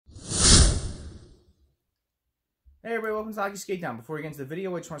Hey everybody, welcome to Hockey SKATEDOWN. Before we get into the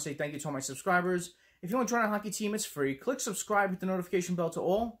video, I just want to say thank you to all my subscribers. If you want to join our hockey team, it's free. Click subscribe, hit the notification bell to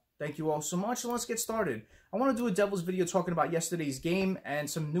all. Thank you all so much, and let's get started. I want to do a Devils video talking about yesterday's game and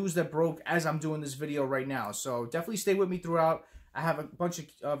some news that broke as I'm doing this video right now. So definitely stay with me throughout. I have a bunch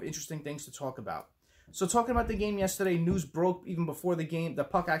of interesting things to talk about. So talking about the game yesterday, news broke even before the game. The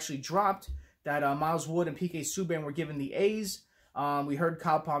puck actually dropped that Miles Wood and PK Subban were given the A's. We heard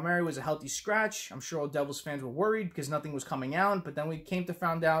Kyle Palmieri was a healthy scratch. I'm sure all Devils fans were worried because nothing was coming out, but then we came to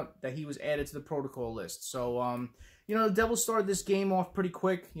find out that he was added to the protocol list. So, you know, the Devils started this game off pretty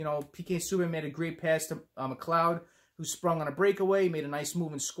quick. You know, PK Subban made a great pass to McLeod, who sprung on a breakaway, made a nice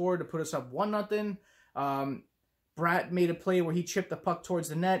move and scored to put us up 1-0. Bratt made a play where he chipped the puck towards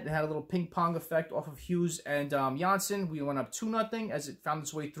the net and had a little ping-pong effect off of Hughes and Janssen. We went up 2-0 as it found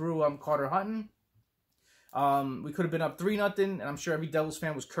its way through Carter Hutton. We could have been up 3-0, and I'm sure every Devils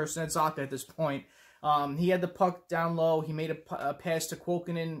fan was cursing at Zacha at this point. He had the puck down low. He made a pass to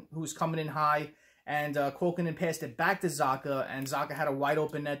Kuokkanen, who was coming in high, and Kuokkanen passed it back to Zacha, and Zacha had a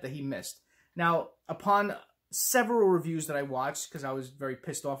wide-open net that he missed. Now, upon several reviews that I watched, because I was very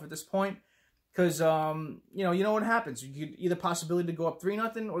pissed off at this point, because, you know what happens. You could either possibility to go up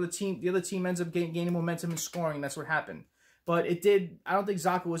 3-0, or the other team ends up gaining momentum and scoring, and that's what happened. But it did. I don't think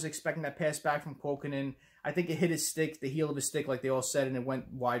Zacha was expecting that pass back from Kuokkanen. I think it hit his stick, the heel of his stick, like they all said, and it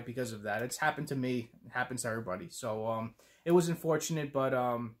went wide because of that. It's happened to me. It happens to everybody. So it was unfortunate, but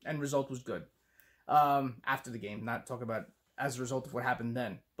end result was good. After the game, not talk about as a result of what happened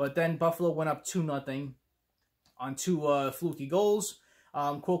then. But then Buffalo went up 2-0 on two fluky goals.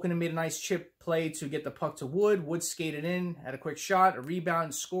 Kuokkanen made a nice chip play to get the puck to Wood. Wood skated in, had a quick shot, a rebound,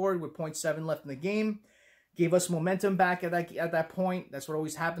 and scored with 0.7 left in the game. Gave us momentum back at that point. That's what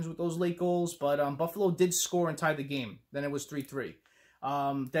always happens with those late goals. But Buffalo did score and tie the game. Then it was 3-3.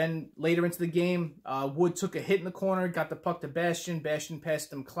 Then later into the game, Wood took a hit in the corner, got the puck to Bastian. Bastian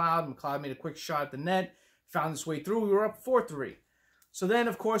passed to McLeod. McLeod made a quick shot at the net, found his way through. We were up 4-3. So then,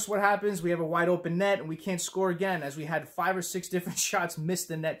 of course, what happens? We have a wide open net, and we can't score again, as we had 5 or 6 different shots miss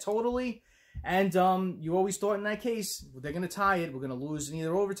the net totally. And you always thought in that case, they're going to tie it. We're going to lose in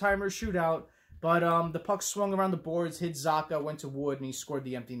either overtime or shootout. But the puck swung around the boards, hit Zacha, went to Wood, and he scored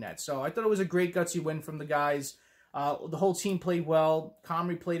the empty net. So I thought it was a great gutsy win from the guys. The whole team played well.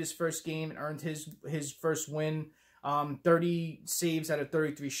 Comrie played his first game and earned his first win. 30 saves out of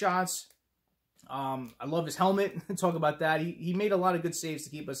 33 shots. I love his helmet. Talk about that. He made a lot of good saves to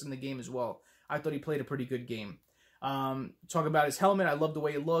keep us in the game as well. I thought he played a pretty good game. Talk about his helmet. I love the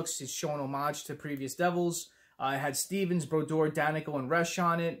way it looks. He's showing homage to previous Devils. It had Stevens, Brodeur, Danico, and Resch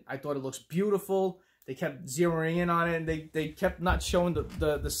on it. I thought it looks beautiful. They kept zeroing in on it, and they kept not showing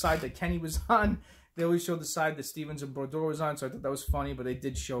the side that Kenny was on. They always showed the side that Stevens and Brodeur was on, so I thought that was funny, but they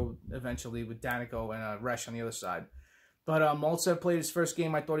did show eventually with Danico and Resch on the other side. But Maltsev played his first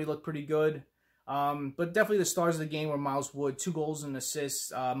game. I thought he looked pretty good. But definitely the stars of the game were Miles Wood, 2 goals and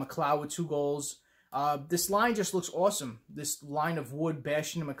assists. McLeod with 2 goals. This line just looks awesome. This line of Wood,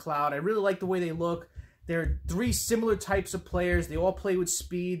 Bastian, and McLeod. I really like the way they look. They're 3 similar types of players. They all play with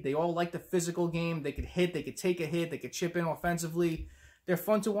speed. They all like the physical game. They could hit. They could take a hit. They could chip in offensively. They're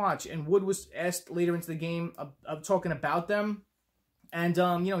fun to watch. And Wood was asked later into the game of talking about them. And,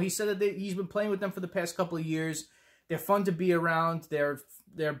 you know, he said that he's been playing with them for the past couple of years. They're fun to be around. They're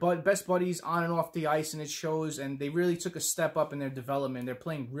best buddies on and off the ice, and it shows. And they really took a step up in their development. They're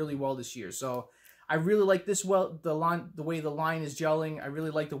playing really well this year. So I really like the way the line is gelling. I really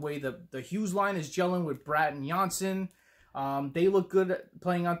like the way the Hughes line is gelling with Bratt and Janssen. They look good at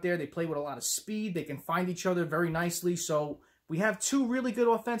playing out there. They play with a lot of speed. They can find each other very nicely. So we have 2 really good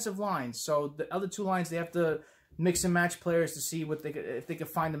offensive lines. So the other 2 lines, they have to mix and match players to see if they could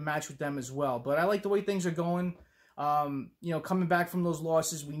find a match with them as well. But I like the way things are going. You know, coming back from those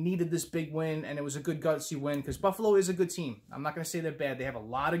losses, we needed this big win, and it was a good gutsy win because Buffalo is a good team. I'm not going to say they're bad. They have a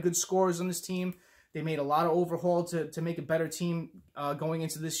lot of good scorers on this team. They made a lot of overhaul to make a better team going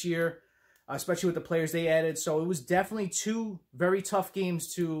into this year, especially with the players they added. So it was definitely 2 very tough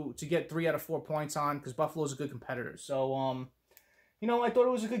games to get 3 out of 4 points on because Buffalo's a good competitor. So, you know, I thought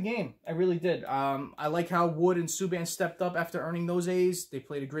it was a good game. I really did. I like how Wood and Subban stepped up after earning those A's. They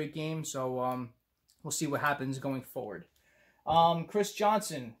played a great game. So we'll see what happens going forward. Chris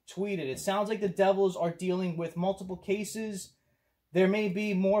Johnson tweeted, "It sounds like the Devils are dealing with multiple cases. There may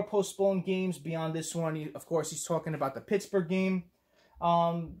be more postponed games beyond this one." Of course, he's talking about the Pittsburgh game.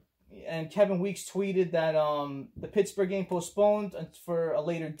 And Kevin Weeks tweeted that the Pittsburgh game postponed for a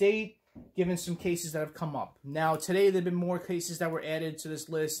later date, given some cases that have come up. Now, today there have been more cases that were added to this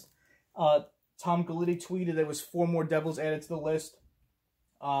list. Tom Galiti tweeted there was 4 more Devils added to the list.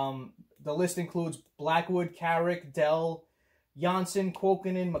 The list includes Blackwood, Carrick, Dell, Janssen,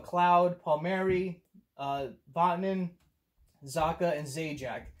 Kuokkanen, McLeod, Palmieri, Vatanen, Zacha, and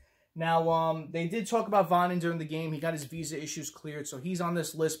Zajac. Now, they did talk about Vatanen during the game. He got his visa issues cleared, so he's on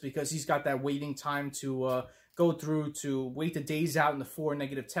this list because he's got that waiting time to go through, to wait the days out in the 4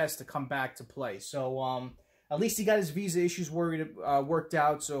 negative tests to come back to play. So, at least he got his visa issues worked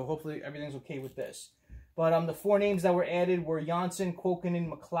out, so hopefully everything's okay with this. But the 4 names that were added were Janssen, Kuokkanen,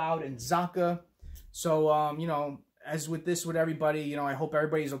 McLeod, and Zacha. So, you know, as with this, with everybody, you know, I hope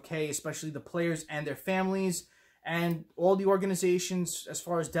everybody's okay, especially the players and their families, and all the organizations as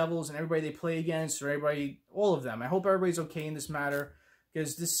far as Devils and everybody they play against, or everybody, all of them. I hope everybody's okay in this matter,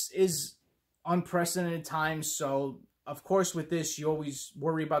 because this is unprecedented times. So, of course, with this, you always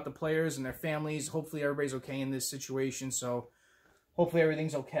worry about the players and their families. Hopefully, everybody's okay in this situation. So, hopefully,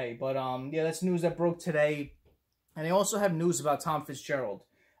 everything's okay. But, yeah, that's news that broke today. And they also have news about Tom Fitzgerald.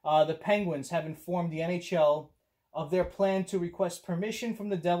 The Penguins have informed the NHL of their plan to request permission from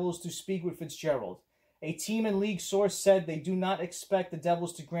the Devils to speak with Fitzgerald. A team and league source said they do not expect the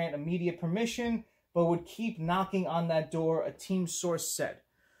Devils to grant immediate permission, but would keep knocking on that door, a team source said.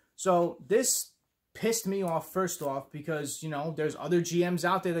 So this pissed me off, first off, because, you know, there's other GMs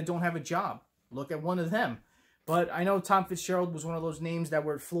out there that don't have a job. Look at one of them. But I know Tom Fitzgerald was one of those names that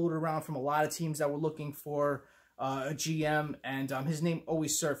were floated around from a lot of teams that were looking for a GM, and his name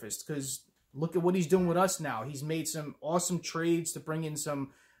always surfaced, because look at what he's doing with us now. He's made some awesome trades to bring in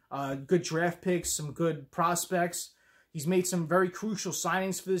some good draft picks, some good prospects. He's made some very crucial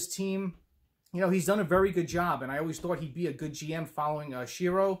signings for this team. You know, he's done a very good job, and I always thought he'd be a good GM following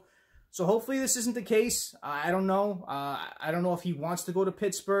Shiro. So hopefully this isn't the case. I don't know. I don't know if he wants to go to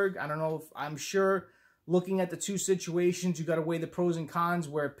Pittsburgh. I don't know if, I'm sure looking at the 2 situations, you got to weigh the pros and cons,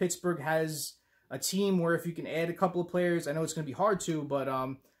 where Pittsburgh has a team where if you can add a couple of players, I know it's going to be hard to, but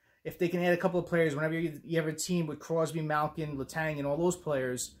if they can add a couple of players, whenever you have a team with Crosby, Malkin, Letang, and all those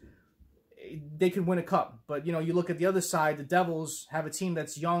players, they could win a cup. But, you know, you look at the other side, the Devils have a team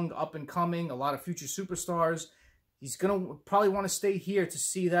that's young, up and coming, a lot of future superstars. He's going to probably want to stay here to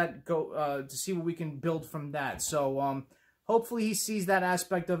see that go, to see what we can build from that. So, hopefully he sees that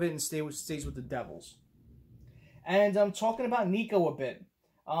aspect of it and stays with the Devils. And I'm talking about Nico a bit.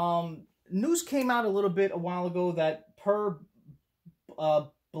 News came out a little bit a while ago that per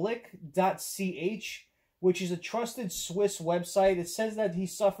blick.ch, which is a trusted Swiss website, it says that he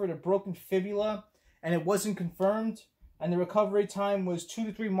suffered a broken fibula and it wasn't confirmed, and the recovery time was 2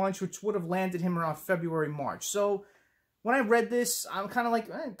 to 3 months, which would have landed him around February, March. So when I read this, I'm kind of like,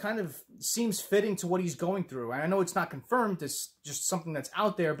 it kind of seems fitting to what he's going through. And I know it's not confirmed, it's just something that's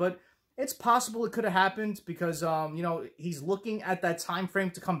out there, but it's possible it could have happened because, you know, he's looking at that time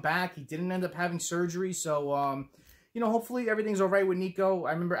frame to come back. He didn't end up having surgery, so, you know, hopefully everything's all right with Nico.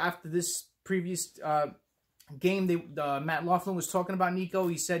 I remember after this previous game, Matt Laughlin was talking about Nico.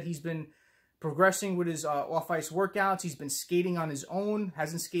 He said he's been progressing with his off-ice workouts. He's been skating on his own,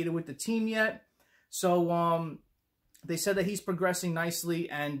 hasn't skated with the team yet. So, they said that he's progressing nicely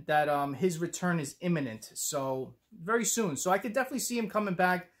and that his return is imminent, so very soon. So I could definitely see him coming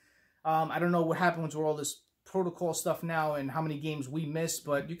back. I don't know what happens with all this protocol stuff now and how many games we missed,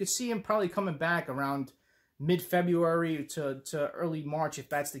 but you could see him probably coming back around mid-February to early March if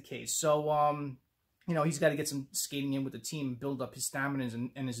that's the case. So, you know, he's got to get some skating in with the team and build up his stamina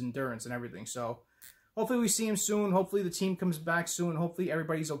and his endurance and everything. So hopefully we see him soon. Hopefully the team comes back soon. Hopefully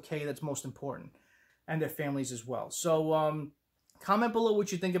everybody's okay. That's most important. And their families as well. So comment below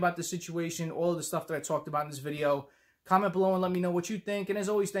what you think about the situation, all of the stuff that I talked about in this video. Comment below and let me know what you think. And as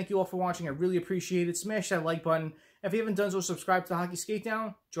always, thank you all for watching. I really appreciate it. Smash that like button. If you haven't done so, subscribe to the Hockey Skate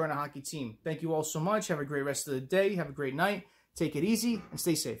Down. Join the hockey team. Thank you all so much. Have a great rest of the day. Have a great night. Take it easy and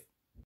stay safe.